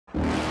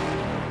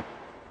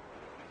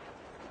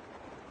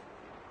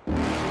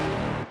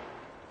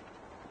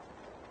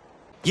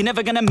You're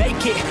never gonna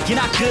make it, you're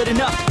not good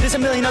enough. There's a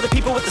million other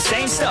people with the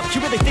same stuff.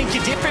 You really think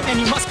you're different? Man,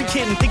 you must be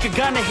kidding. Think you're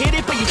gonna hit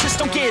it, but you just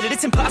don't get it.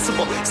 It's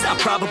impossible, it's not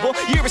probable,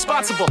 you're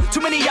irresponsible. Too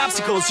many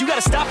obstacles, you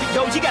gotta stop it,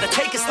 yo. You gotta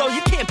take it slow,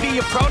 you can't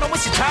be a pro. Don't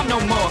waste your time no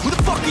more. Who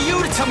the fuck are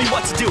you to tell me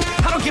what to do?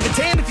 I don't give a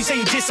damn if you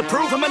say you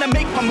disapprove. I'm gonna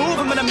make my move,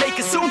 I'm gonna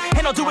make it soon.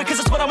 And I'll do it cause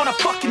it's what I wanna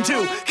fucking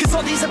do. Cause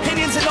all these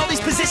opinions and all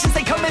these positions,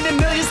 they come in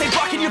millions. They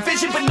blocking your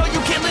vision, but no,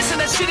 you can't listen.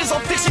 That shit is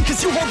all fiction,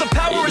 cause you hold the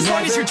power as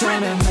long as you're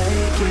dreaming.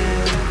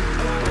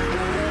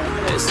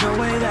 There's no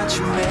way that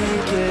you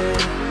make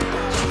it.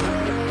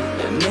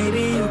 And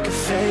maybe you can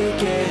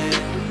fake it,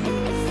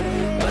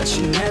 but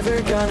you're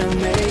never gonna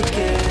make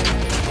it.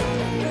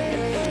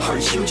 Are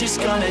you just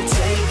gonna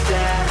take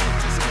that?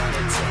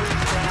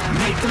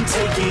 Make them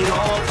take it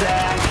all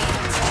back.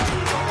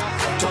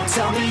 Don't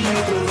tell me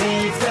you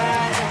believe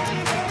that.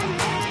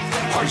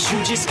 Are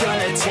you just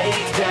gonna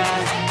take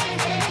that?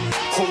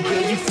 Or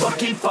will you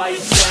fucking fight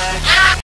back?